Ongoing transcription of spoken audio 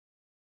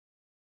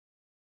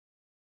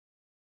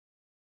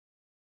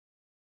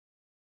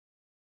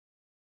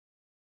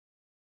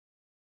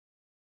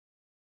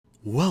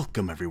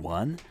Welcome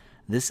everyone!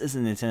 This is a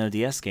Nintendo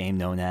DS game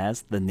known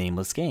as the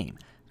Nameless game.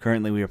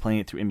 Currently we are playing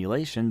it through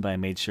emulation, but I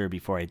made sure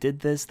before I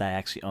did this that I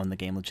actually owned the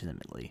game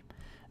legitimately.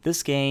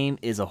 This game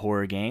is a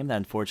horror game that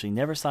unfortunately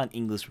never saw an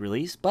English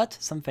release, but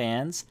some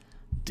fans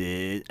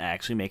did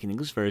actually make an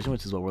English version,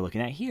 which is what we're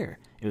looking at here.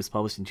 It was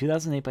published in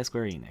 2008 by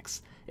Square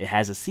Enix. It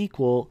has a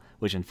sequel,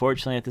 which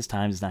unfortunately at this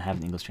time does not have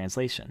an English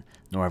translation,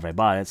 nor have I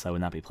bought it, so I would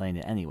not be playing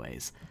it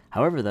anyways.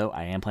 However though,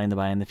 I am planning to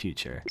buy it in the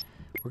future.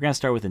 We're going to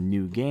start with a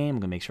new game. I'm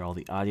going to make sure all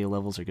the audio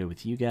levels are good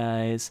with you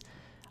guys.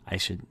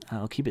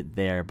 I'll keep it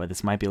there, but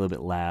this might be a little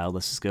bit loud.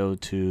 Let's just go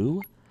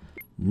to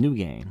new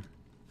game.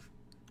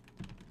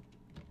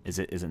 Is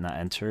it not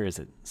enter? Is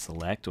it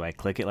select? Do I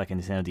click it like a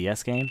Nintendo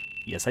DS game?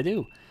 Yes, I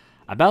do.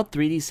 About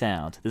 3D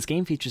sound. This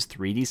game features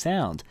 3D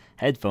sound.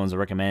 Headphones are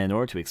recommended in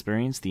order to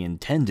experience the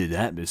intended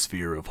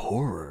atmosphere of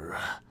horror.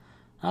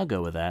 I'll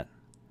go with that.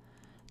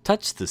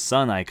 Touch the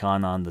sun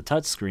icon on the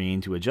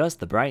touchscreen to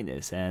adjust the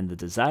brightness and the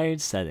desired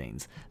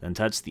settings, then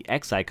touch the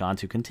X icon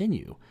to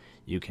continue.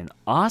 You can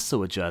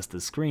also adjust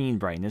the screen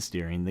brightness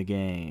during the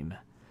game.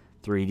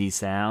 3D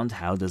sound,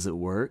 how does it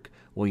work?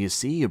 Well, you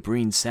see, you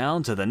bring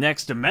sound to the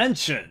next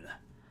dimension!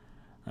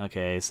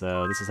 Okay,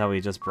 so this is how we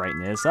adjust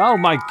brightness. Oh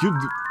my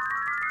goodness!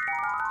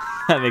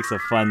 That makes a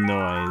fun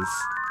noise.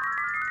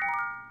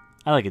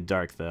 I like it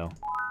dark, though.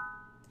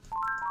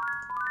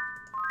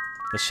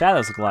 The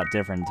shadows look a lot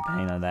different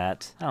depending on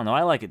that. I don't know,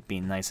 I like it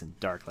being nice and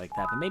dark like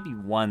that, but maybe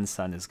one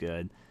sun is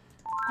good.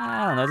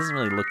 I don't know, it doesn't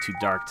really look too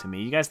dark to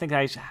me. You guys think do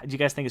you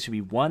guys think it should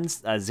be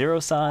 0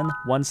 sun,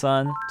 1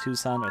 sun, 2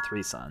 sun, or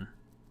 3 sun?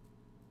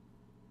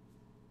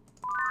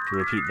 To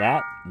repeat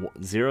that,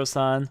 0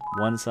 sun,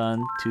 1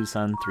 sun, 2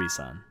 sun, 3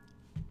 sun.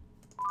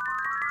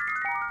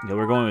 Okay,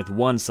 we're going with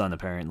 1 sun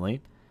apparently.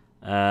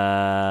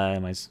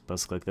 Am I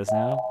supposed to click this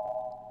now?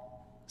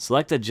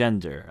 Select a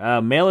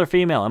gender. Male or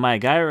female? Am I a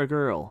guy or a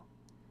girl?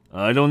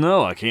 I don't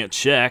know. I can't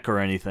check or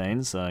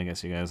anything, so I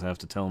guess you guys have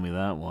to tell me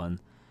that one.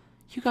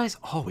 You guys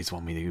always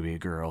want me to be a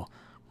girl.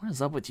 What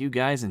is up with you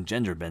guys and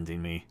gender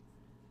bending me?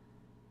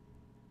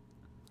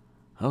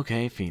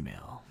 Okay,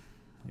 female.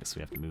 I guess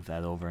we have to move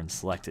that over and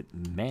select it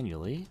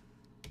manually.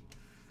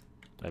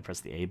 Do I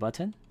press the A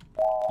button?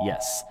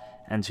 Yes.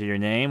 Enter your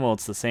name. Well,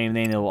 it's the same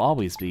name it will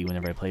always be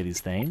whenever I play these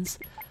things.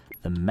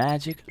 The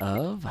magic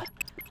of...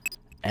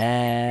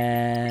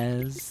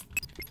 as...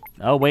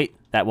 Oh, wait.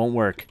 That won't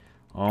work.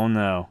 Oh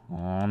no.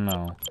 Oh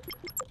no.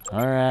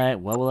 Alright,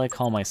 what will I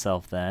call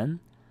myself then?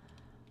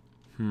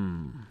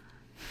 I'm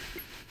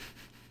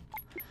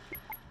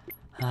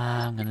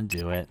gonna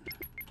do it.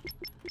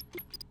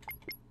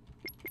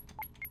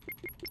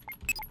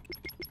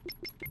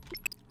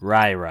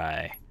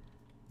 Rai.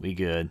 We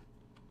good.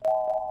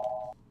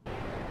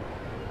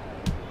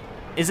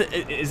 Is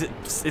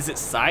it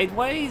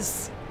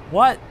sideways?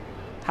 What?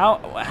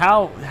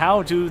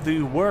 How do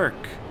they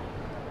work?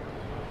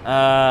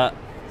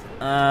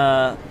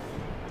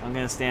 I'm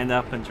gonna stand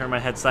up and turn my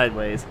head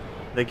sideways.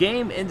 The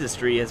game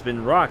industry has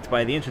been rocked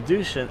by the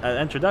introduction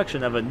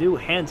of a new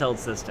handheld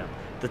system,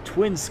 the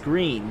twin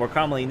screen, more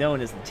commonly known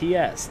as the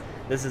TS.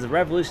 This is a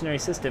revolutionary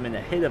system and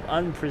a hit of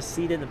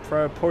unprecedented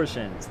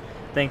proportions.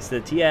 Thanks to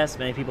the TS,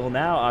 many people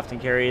now often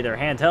carry their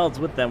handhelds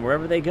with them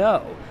wherever they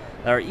go.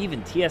 There are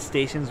even TS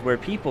stations where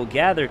people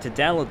gather to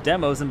download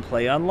demos and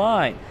play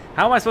online.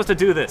 How am I supposed to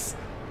do this?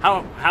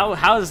 How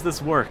does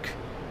this work?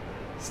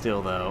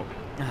 Still though.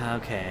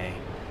 Okay.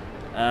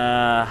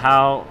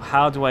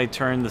 How do I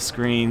turn the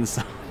screen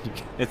so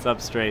it's up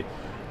straight?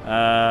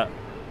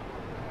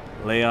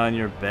 Lay on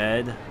your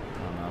bed.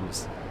 I don't know.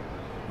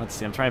 Let's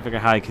see. I'm trying to figure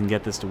out how I can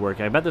get this to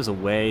work. I bet there's a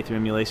way through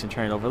emulation to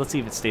turn it over. Let's see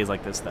if it stays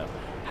like this though.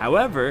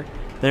 However,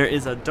 there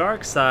is a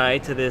dark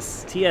side to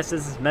this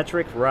TS's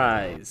metric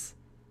rise.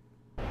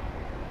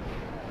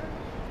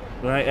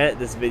 When I edit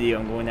this video,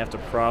 I'm going to have to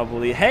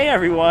probably... Hey,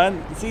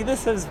 everyone! See,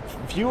 this has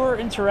fewer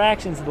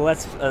interactions to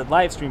the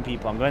live stream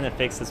people. I'm going to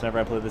fix this whenever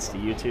I upload this to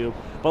YouTube.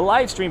 But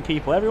live stream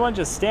people, everyone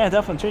just stand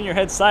up and turn your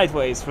head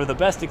sideways for the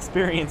best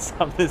experience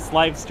of this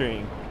live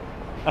stream.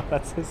 Oh,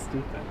 that's so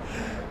stupid.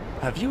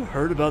 Have you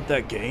heard about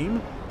that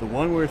game? The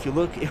one where if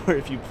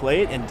you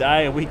play it and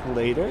die a week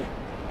later?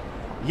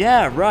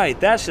 Yeah, right.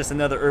 That's just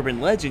another urban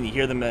legend. You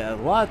hear them a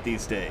lot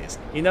these days.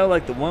 You know,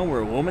 like the one where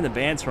a woman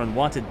abandons her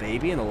unwanted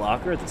baby in a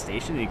locker at the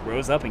station and he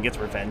grows up and gets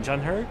revenge on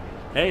her?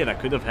 Hey, that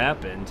could have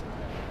happened.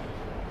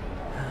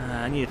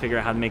 I need to figure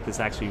out how to make this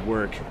actually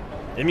work.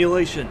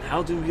 Emulation.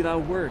 How do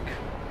that work?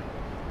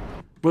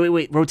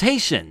 Wait.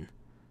 Rotation.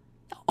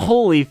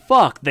 Holy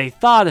fuck. They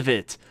thought of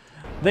it.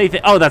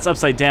 Oh, that's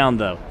upside down,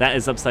 though. That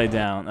is upside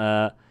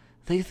down.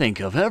 They think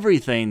of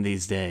everything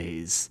these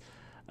days.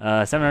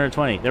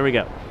 720. There we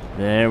go.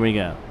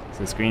 So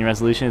the screen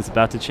resolution is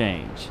about to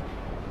change.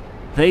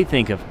 They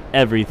think of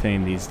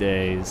everything these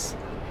days.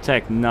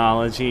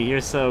 Technology,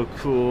 you're so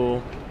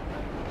cool.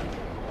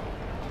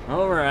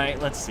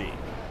 Alright, let's see.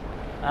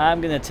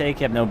 I'm gonna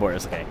have no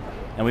borders, okay.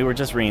 And we were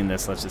just reading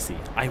this, let's just see.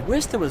 I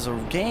wish there was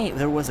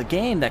a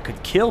game that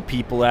could kill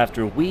people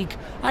after a week.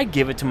 I'd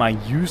give it to my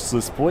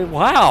useless boy.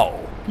 Wow,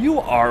 you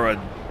are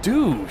a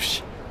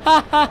douche.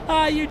 Ha ha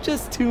ha, you're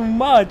just too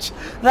much.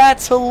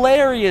 That's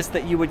hilarious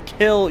that you would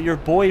kill your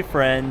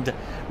boyfriend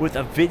with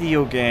a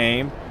video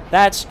game.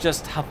 That's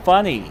just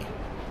funny.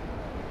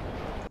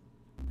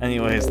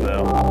 Anyways,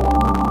 though.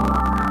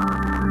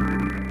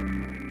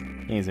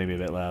 Game's maybe a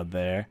bit loud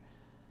there.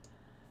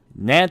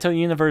 Nanto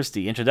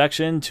University,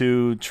 Introduction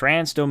to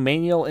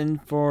Transdomanial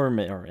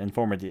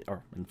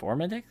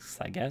Informatics,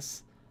 I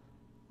guess.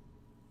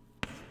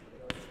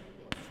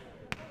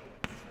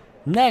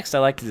 Next, I'd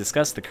like to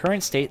discuss the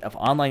current state of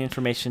online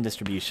information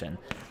distribution.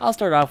 I'll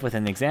start off with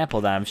an example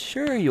that I'm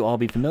sure you'll all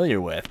be familiar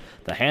with,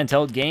 the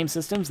handheld game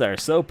systems that are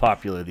so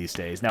popular these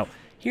days. Now,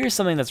 here's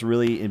something that's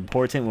really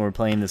important when we're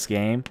playing this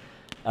game.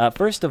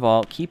 First of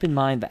all, keep in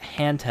mind that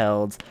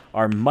handhelds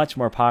are much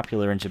more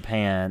popular in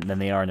Japan than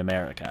they are in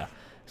America.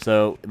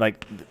 So,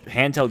 like,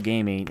 handheld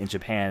gaming in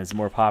Japan is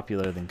more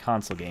popular than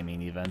console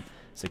gaming even.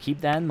 So keep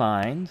that in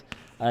mind.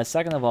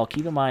 Second of all,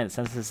 keep in mind that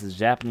since this is a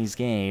Japanese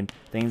game,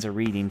 things are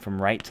reading from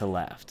right to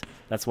left.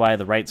 That's why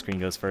the right screen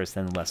goes first,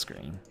 then the left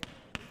screen.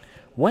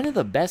 One of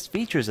the best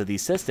features of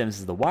these systems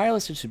is the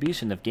wireless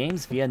distribution of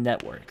games via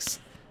networks.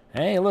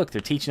 Hey, look, they're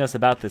teaching us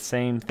about the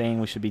same thing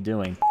we should be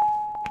doing.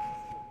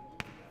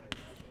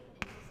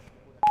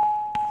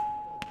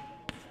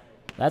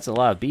 That's a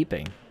lot of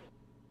beeping.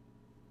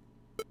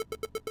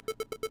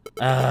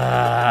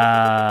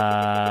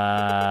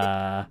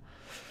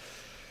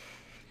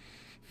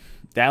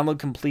 Download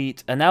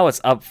complete, and now it's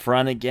up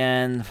front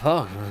again.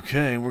 Oh,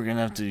 okay, we're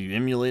gonna have to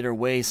emulate our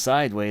way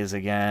sideways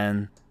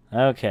again.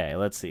 Okay,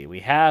 let's see.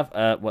 We have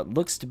what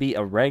looks to be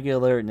a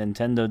regular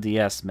Nintendo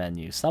DS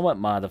menu, somewhat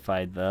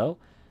modified though.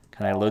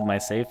 Can I load my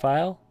save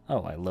file?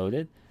 Oh, I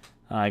loaded.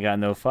 I got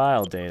no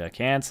file data.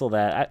 Cancel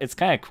that. It's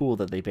kind of cool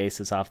that they base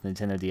this off the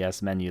Nintendo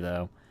DS menu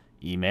though.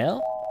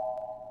 Email?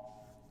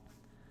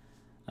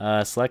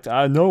 Select.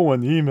 No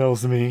one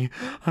emails me.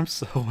 I'm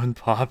so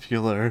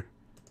unpopular.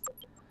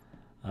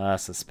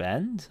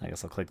 Suspend? I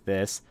guess I'll click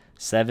this.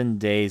 7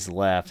 days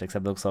left,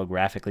 except it looks all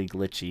graphically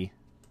glitchy.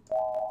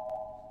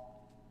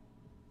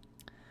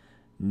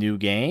 New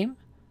game?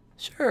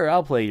 Sure,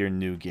 I'll play your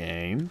new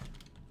game.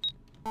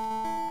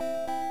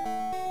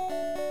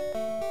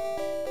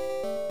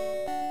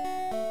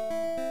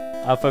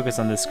 I'll focus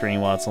on this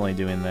screen while it's only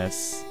doing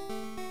this.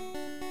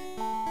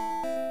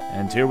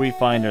 And here we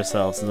find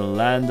ourselves in the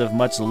land of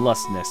much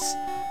lustness.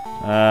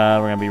 We're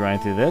gonna be running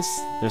through this.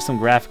 There's some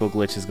graphical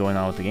glitches going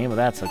on with the game, but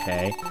that's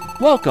okay.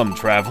 Welcome,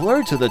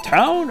 traveler, to the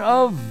town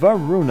of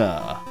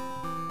Varuna.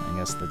 I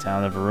guess the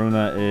town of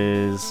Varuna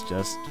is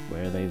just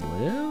where they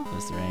live?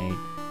 Is there any...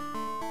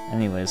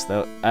 Anyways,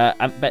 though,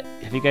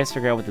 have you guys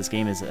figured out what this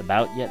game is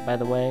about yet, by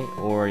the way?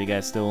 Or are you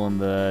guys still in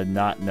the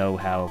not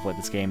know-how of what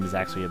this game is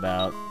actually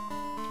about?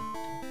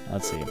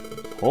 Let's see.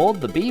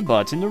 Hold the B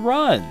button to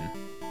run.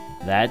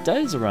 That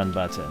does a run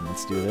button.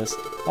 Let's do this.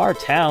 Our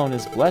town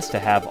is blessed to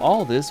have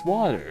all this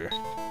water.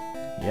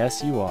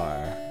 Yes, you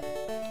are.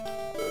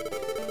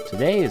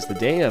 Today is the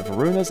day of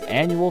Varuna's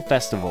annual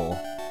festival.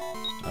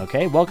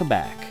 Okay, welcome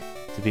back.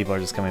 Two people are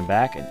just coming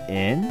back and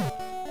in.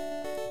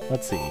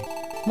 Let's see.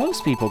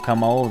 Most people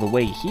come all the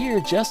way here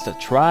just to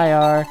try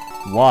our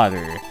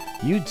water.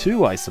 You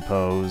too, I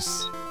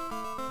suppose.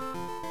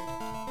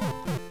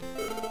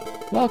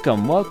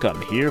 Welcome,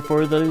 welcome. Here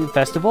for the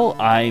festival.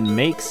 I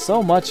make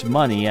so much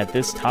money at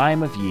this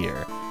time of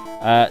year.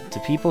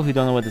 To people who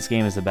don't know what this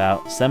game is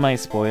about,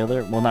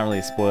 semi-spoiler, well, not really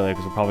a spoiler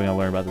because we're probably going to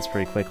learn about this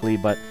pretty quickly,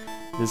 but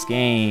this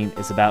game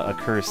is about a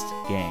cursed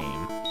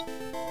game.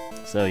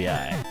 So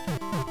yeah.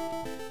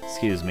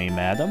 Excuse me,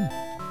 madam.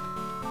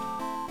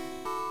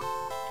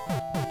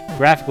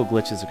 Graphical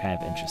glitches are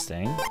kind of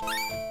interesting.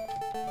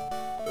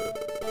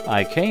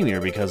 I came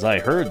here because I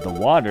heard the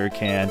water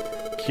can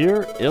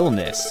cure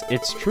illness.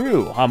 It's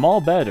true. I'm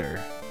all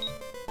better.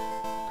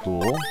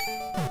 Cool.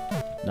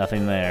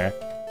 Nothing there.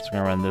 So we're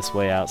gonna run this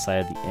way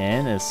outside the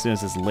inn as soon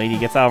as this lady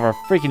gets out of our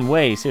freaking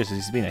way. Seriously,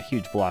 she's being a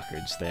huge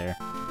blockage there.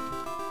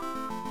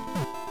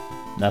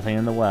 Nothing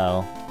in the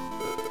well.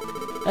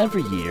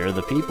 Every year,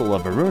 the people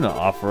of Varuna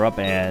offer up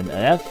an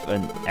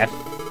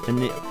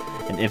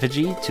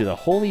effigy to the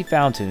holy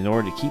fountain in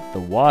order to keep the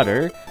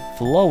water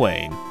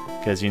flowing.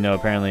 Because, you know,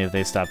 apparently if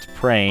they stopped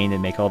praying,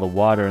 it'd make all the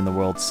water in the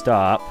world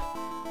stop.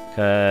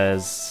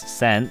 Because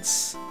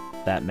sense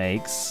that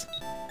makes.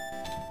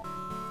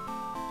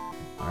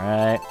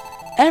 Alright.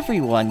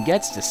 Everyone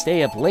gets to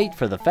stay up late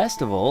for the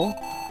festival.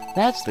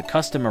 That's the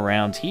custom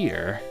around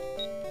here.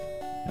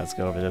 Let's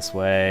go over this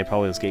way.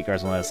 Probably those gate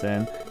guards won't let us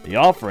in. The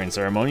offering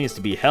ceremony is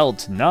to be held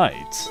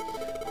tonight,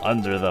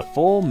 under the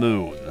full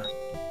moon.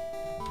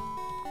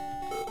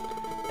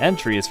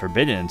 Entry is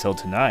forbidden until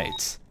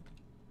tonight.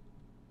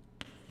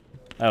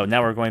 Oh,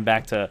 now we're going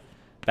back to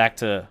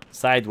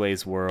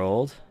Sideways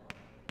World.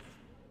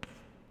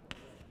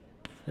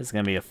 This is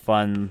gonna be a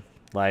fun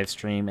live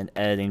stream and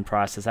editing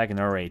process. I can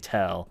already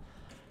tell.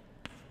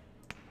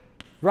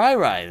 Right.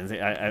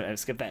 I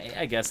skipped that.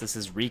 I guess this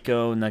is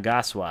Riko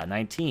Nagasawa,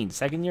 19,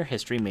 second-year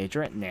history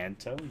major at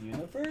Nanto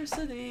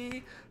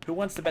University. Who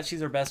wants to bet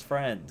she's her best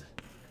friend?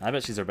 I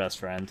bet she's her best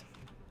friend.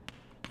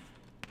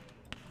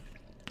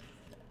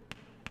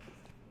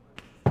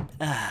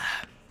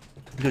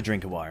 Good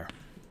drink of water.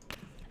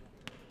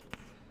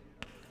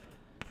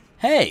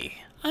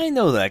 Hey, I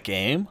know that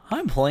game.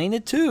 I'm playing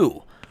it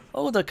too.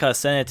 Odaka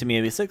sent it to me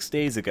maybe 6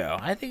 days ago.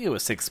 I think it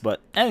was 6,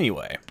 but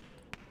anyway.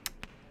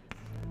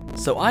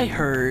 So I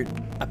heard,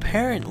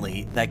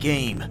 apparently, that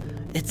game,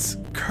 it's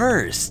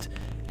cursed.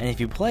 And if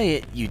you play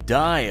it, you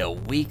die a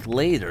week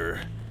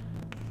later.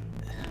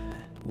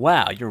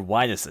 Wow, you're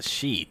white as a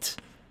sheet.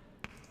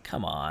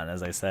 Come on,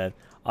 as I said.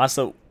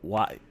 Also,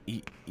 why?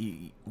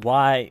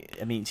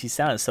 I mean, she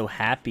sounded so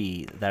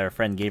happy that her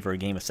friend gave her a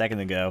game a second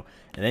ago,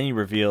 and then you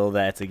reveal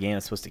that it's a game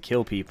that's supposed to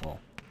kill people.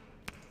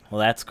 Well,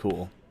 that's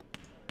cool.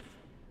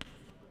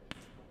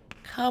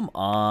 Come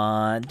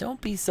on,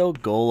 don't be so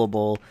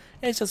gullible.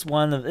 It's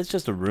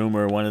just a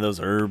rumor, one of those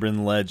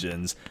urban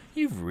legends.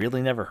 You've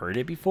really never heard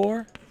it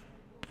before?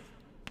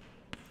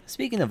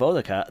 Speaking of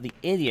Odaka, the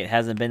idiot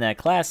hasn't been at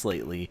class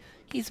lately.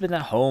 He's been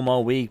at home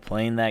all week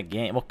playing that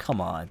game. Well,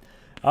 come on.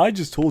 I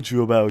just told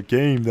you about a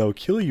game that'll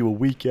kill you a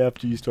week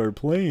after you start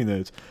playing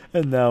it.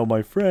 And now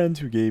my friend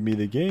who gave me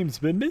the game's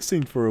been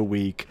missing for a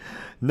week.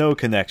 No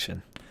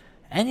connection.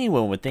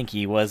 Anyone would think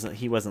he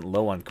wasn't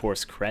low on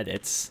course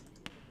credits.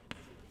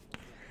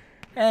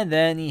 And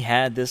then he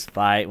had this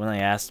fight when I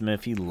asked him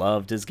if he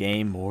loved his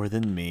game more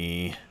than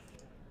me.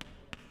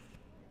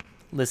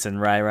 Listen,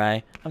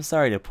 Rai, I'm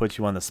sorry to put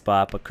you on the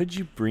spot, but could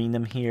you bring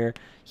him here?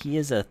 He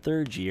is a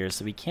 3rd year,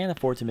 so he can't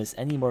afford to miss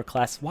any more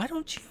class. Why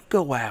don't you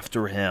go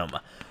after him?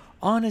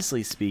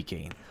 Honestly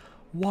speaking,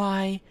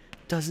 why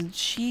doesn't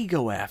she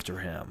go after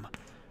him?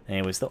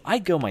 Anyways, though,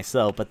 I'd go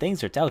myself, but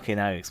things are... Okay,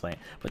 now I explain.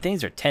 But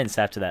things are tense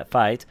after that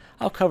fight.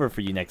 I'll cover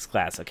for you next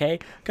class, okay?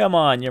 Come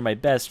on, you're my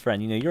best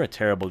friend. You know, you're a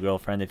terrible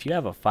girlfriend. If you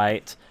have a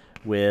fight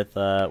with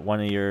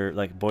one of your,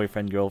 like,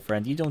 boyfriend,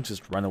 girlfriend, you don't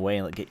just run away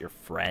and like, get your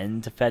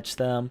friend to fetch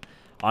them.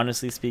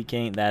 Honestly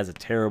speaking, that is a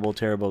terrible,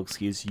 terrible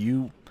excuse.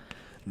 You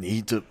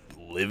need to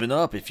liven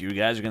up if you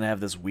guys are going to have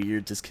this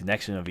weird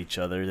disconnection of each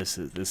other. This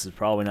is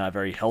probably not a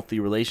very healthy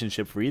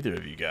relationship for either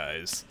of you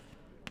guys.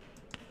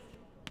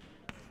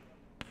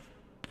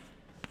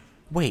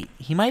 Wait,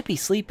 he might be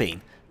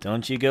sleeping.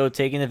 Don't you go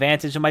taking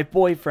advantage of my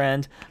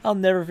boyfriend. I'll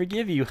never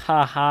forgive you.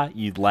 Ha ha.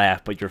 You'd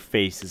laugh, but your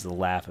face is the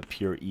laugh of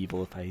pure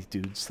evil if I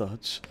do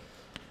such.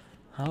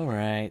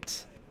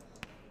 Alright.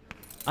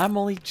 I'm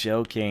only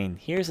joking.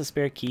 Here's the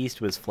spare keys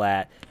to his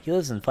flat. He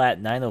lives in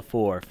flat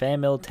 904,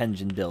 Fan Mill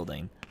Tenjin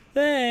Building.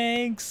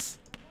 Thanks!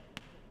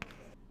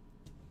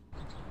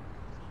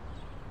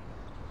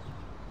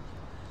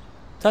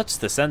 Touch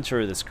the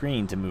center of the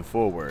screen to move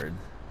forward.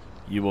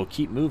 You will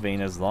keep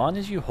moving as long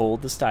as you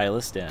hold the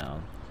stylus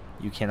down.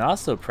 You can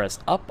also press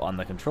up on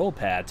the control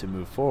pad to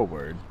move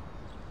forward.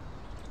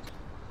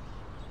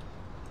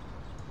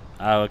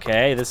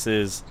 Okay, this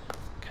is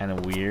kind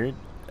of weird.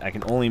 I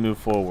can only move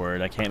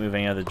forward. I can't move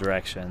any other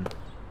direction.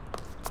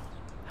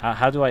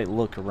 How do I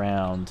look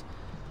around?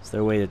 Is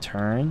there a way to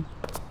turn?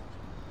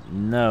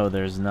 No,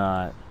 there's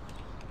not.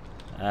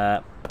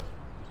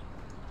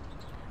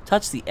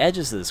 Touch the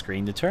edges of the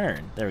screen to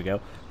turn. There we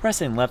go.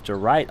 Pressing left or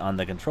right on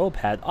the control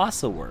pad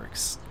also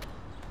works.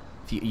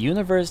 The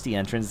university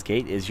entrance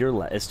gate is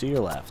to your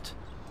left.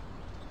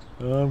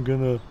 I'm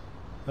gonna...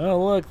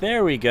 Oh, look,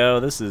 there we go.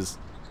 This is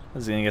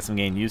gonna get some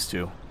getting used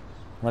to.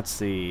 Let's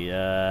see.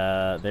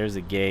 There's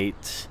a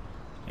gate,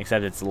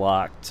 except it's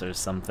locked or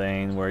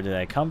something. Where did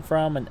I come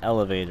from? An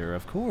elevator,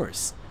 of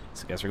course.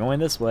 So I guess we're going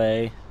this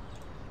way.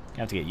 I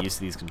have to get used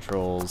to these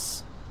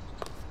controls.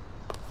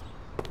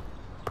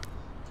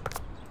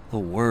 The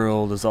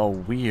world is all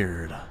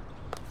weird.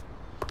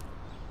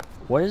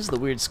 What is the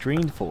weird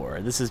screen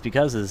for? This is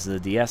because this is a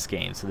DS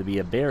game, so there'd be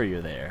a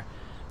barrier there.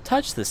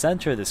 Touch the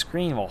center of the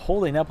screen while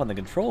holding up on the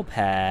control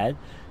pad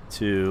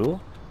to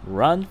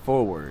run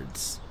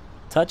forwards.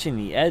 Touching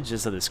the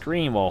edges of the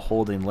screen while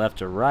holding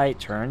left or right,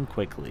 turn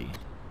quickly.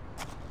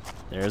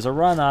 There's a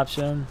run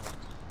option.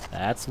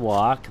 That's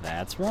walk,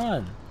 that's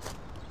run.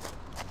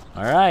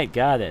 Alright,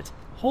 got it.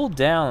 Hold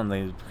down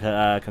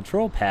the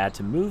control pad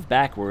to move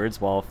backwards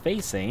while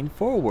facing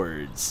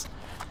forwards.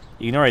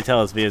 You can already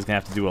tell this video is going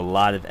to have to do a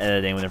lot of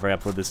editing whenever I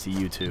upload this to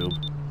YouTube.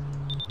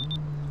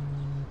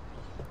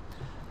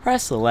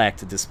 Press select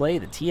to display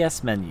the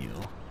TS menu.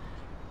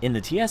 In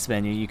the TS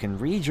menu, you can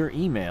read your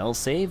email,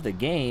 save the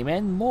game,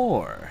 and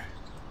more.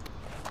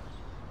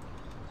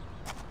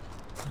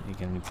 You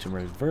can move to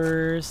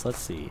reverse. Let's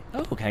see.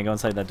 Oh, can I go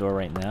inside that door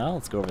right now?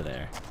 Let's go over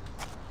there.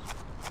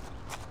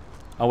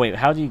 Oh, wait.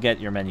 How do you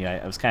get your menu?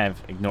 I was kind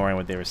of ignoring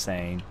what they were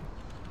saying.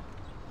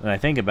 When I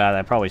think about it,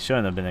 I probably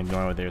shouldn't have been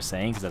ignoring what they were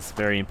saying, because that's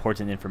very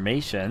important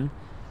information.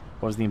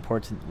 What was the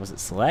important... Was it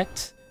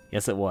select?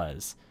 Yes, it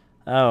was.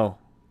 Oh.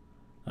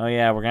 Oh,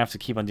 yeah. We're going to have to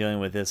keep on dealing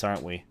with this,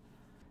 aren't we?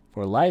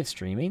 For live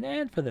streaming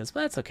and for this. But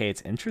that's okay.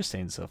 It's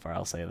interesting so far.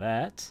 I'll say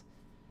that.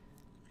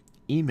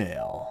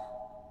 Email.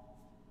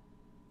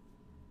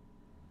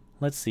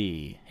 Let's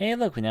see. Hey,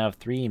 look. We now have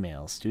 3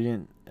 emails.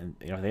 Student...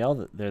 Are they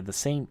all... They're the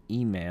same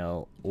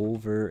email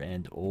over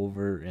and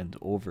over and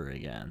over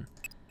again.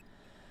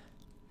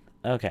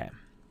 Okay.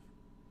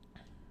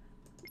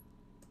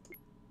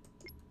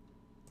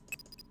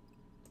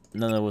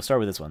 No, we'll start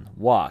with this one.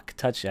 Walk.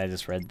 Touch. I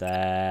just read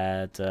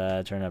that.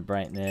 Turn up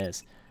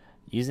brightness.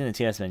 Using the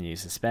TS menu.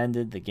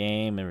 Suspended the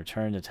game and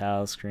return to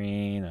tile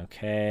screen.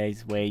 Okay.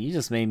 Wait, you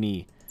just made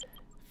me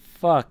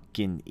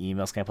fucking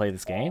emails. Can I play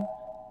this game?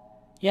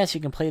 Yes,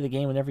 you can play the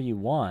game whenever you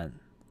want.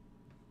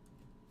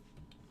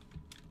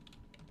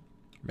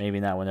 Maybe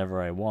not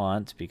whenever I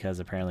want, because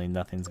apparently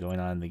nothing's going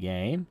on in the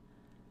game.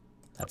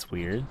 That's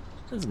weird.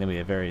 This is going to be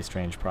a very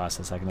strange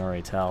process, I can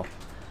already tell.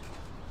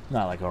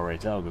 Not like already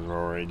tell, because we're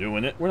already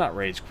doing it. We're not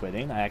rage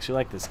quitting. I actually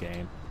like this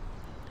game.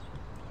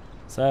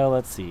 So,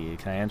 let's see.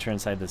 Can I enter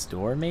inside this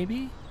door,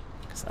 maybe?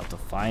 Because I'll have to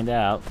find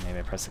out. Maybe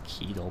I press a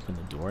key to open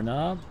the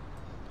doorknob.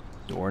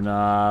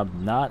 Doorknob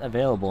not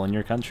available in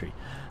your country.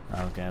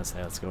 Okay, so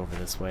let's go over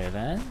this way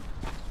then.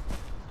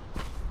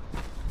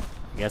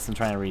 I guess I'm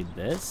trying to read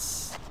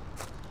this.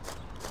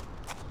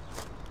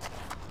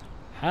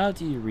 How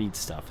do you read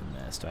stuff in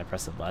this? Do I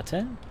press a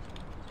button?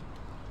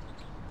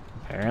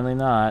 Apparently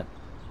not.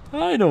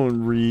 I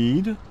don't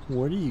read.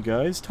 What are you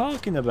guys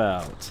talking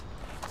about?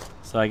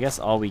 So I guess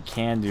all we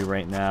can do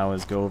right now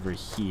is go over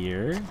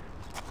here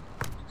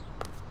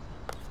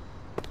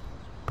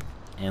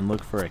and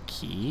look for a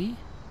key.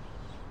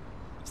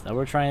 Is that what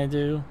we're trying to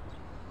do?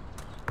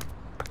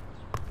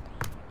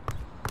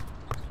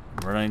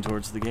 Running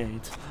towards the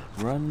gate.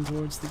 Run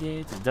towards the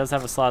gate. It does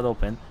have a slot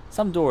open.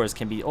 Some doors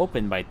can be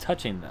opened by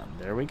touching them.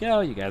 There we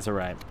go. You guys are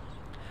right.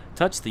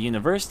 Touch the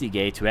university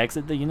gate to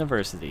exit the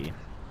university.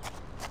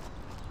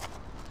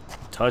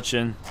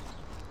 Touching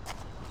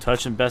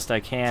best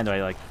I can. Do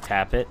I like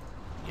tap it?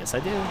 Yes, I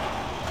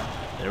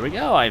do. There we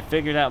go. I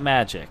figured out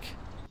magic.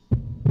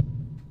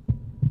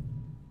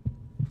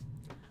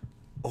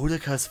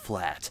 Odaka's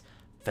flat.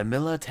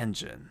 Familiar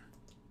tension.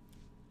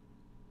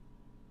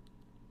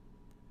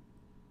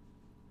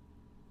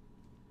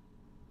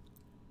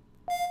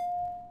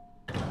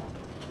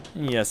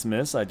 Yes,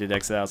 miss. I did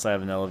exit outside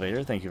of an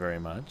elevator. Thank you very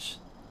much.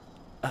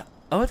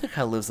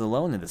 Odaka lives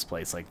alone in this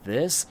place like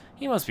this.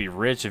 He must be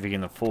rich if he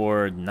can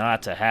afford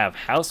not to have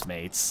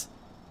housemates.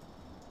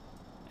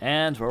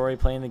 And we're already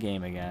playing the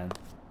game again.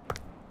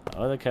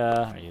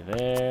 Odaka, are you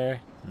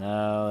there?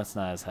 No, that's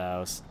not his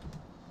house.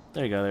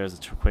 There you go. There's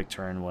a quick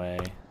turnway.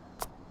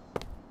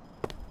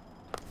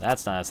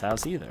 That's not his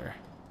house either.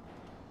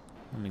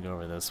 Let me go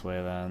over this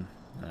way then.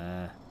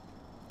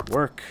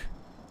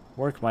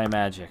 Work my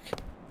magic.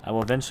 I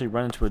will eventually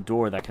run into a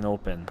door that can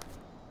open.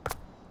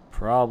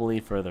 Probably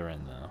further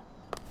in, though.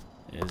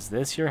 Is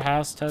this your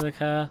house,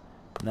 Todaka?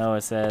 No,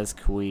 it says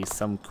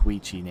some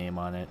Koichi name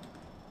on it.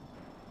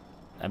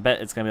 I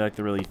bet it's going to be like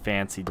the really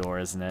fancy door,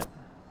 isn't it?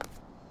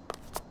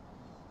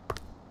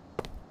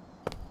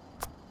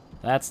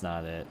 That's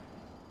not it.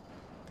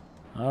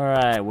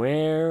 Alright,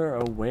 where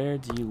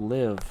do you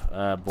live,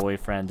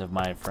 boyfriend of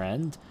my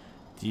friend?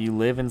 Do you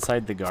live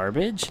inside the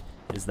garbage?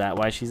 Is that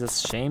why she's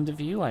ashamed of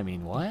you? I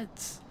mean,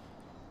 what?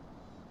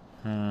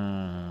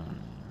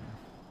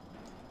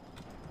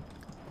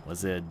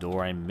 Was it a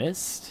door I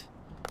missed?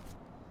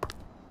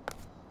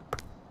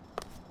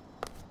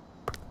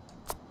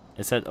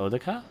 It said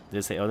Odaka? Did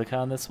it say Odaka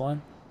on this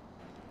one?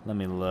 Let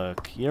me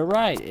look. You're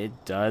right,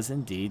 it does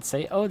indeed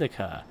say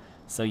Odaka.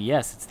 So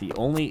yes, it's the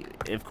only...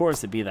 Of course,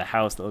 it'd be the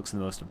house that looks the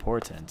most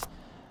important.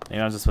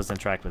 Maybe I'm just supposed to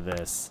interact with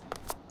this.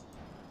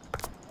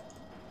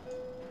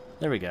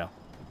 There we go.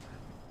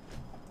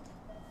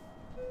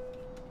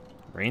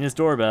 Ring his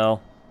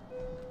doorbell.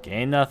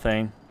 Gain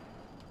nothing.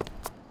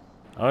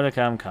 Odaka,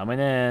 I'm coming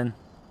in.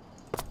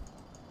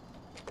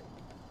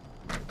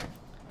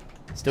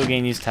 Still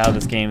getting used to how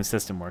this game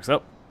system works.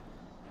 Oh.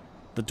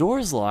 The door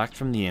is locked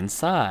from the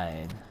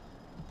inside.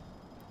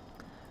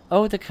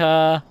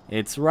 Odaka,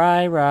 it's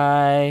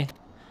Rai.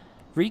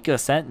 Rika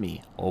sent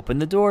me. Open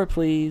the door,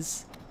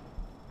 please.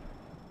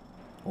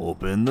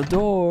 Open the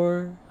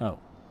door. Oh.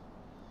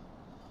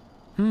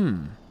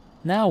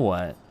 Now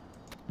what?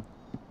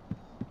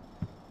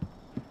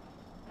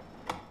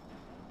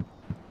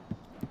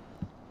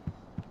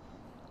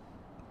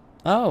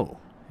 Oh,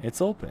 it's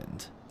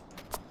opened.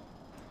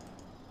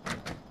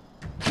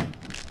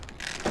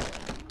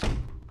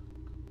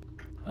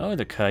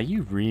 Odaka,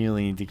 you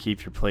really need to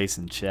keep your place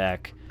in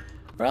check,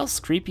 or else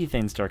creepy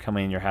things start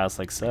coming in your house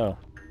like so.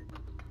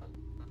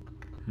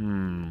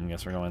 I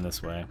guess we're going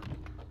this way.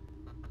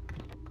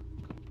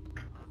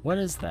 What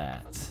is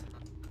that?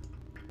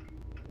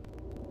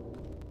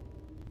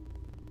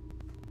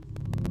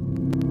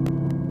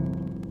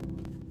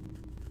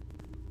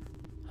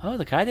 Oh,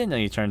 the guy didn't know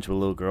you turned into a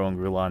little girl and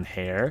grew long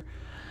hair.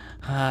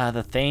 Ah,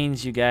 the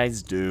things you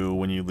guys do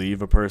when you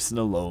leave a person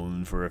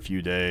alone for a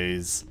few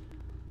days.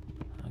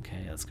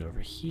 Okay, let's go over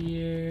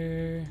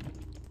here.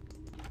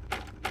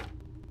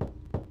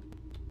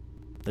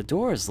 The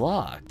door is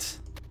locked.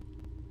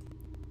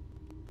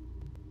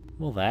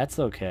 Well, that's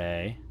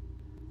okay.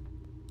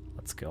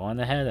 Let's go on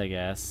ahead, I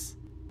guess.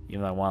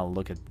 Even though I want to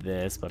look at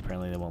this, but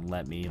apparently they won't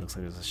let me. Looks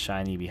like there's a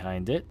shiny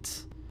behind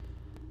it.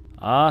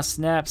 Ah,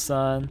 snap,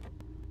 son.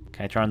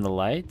 Can I turn on the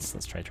lights?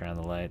 Let's try turning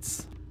on the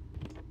lights.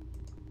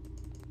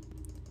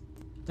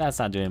 That's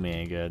not doing me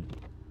any good.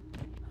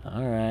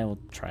 Alright, we'll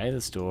try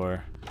this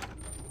door.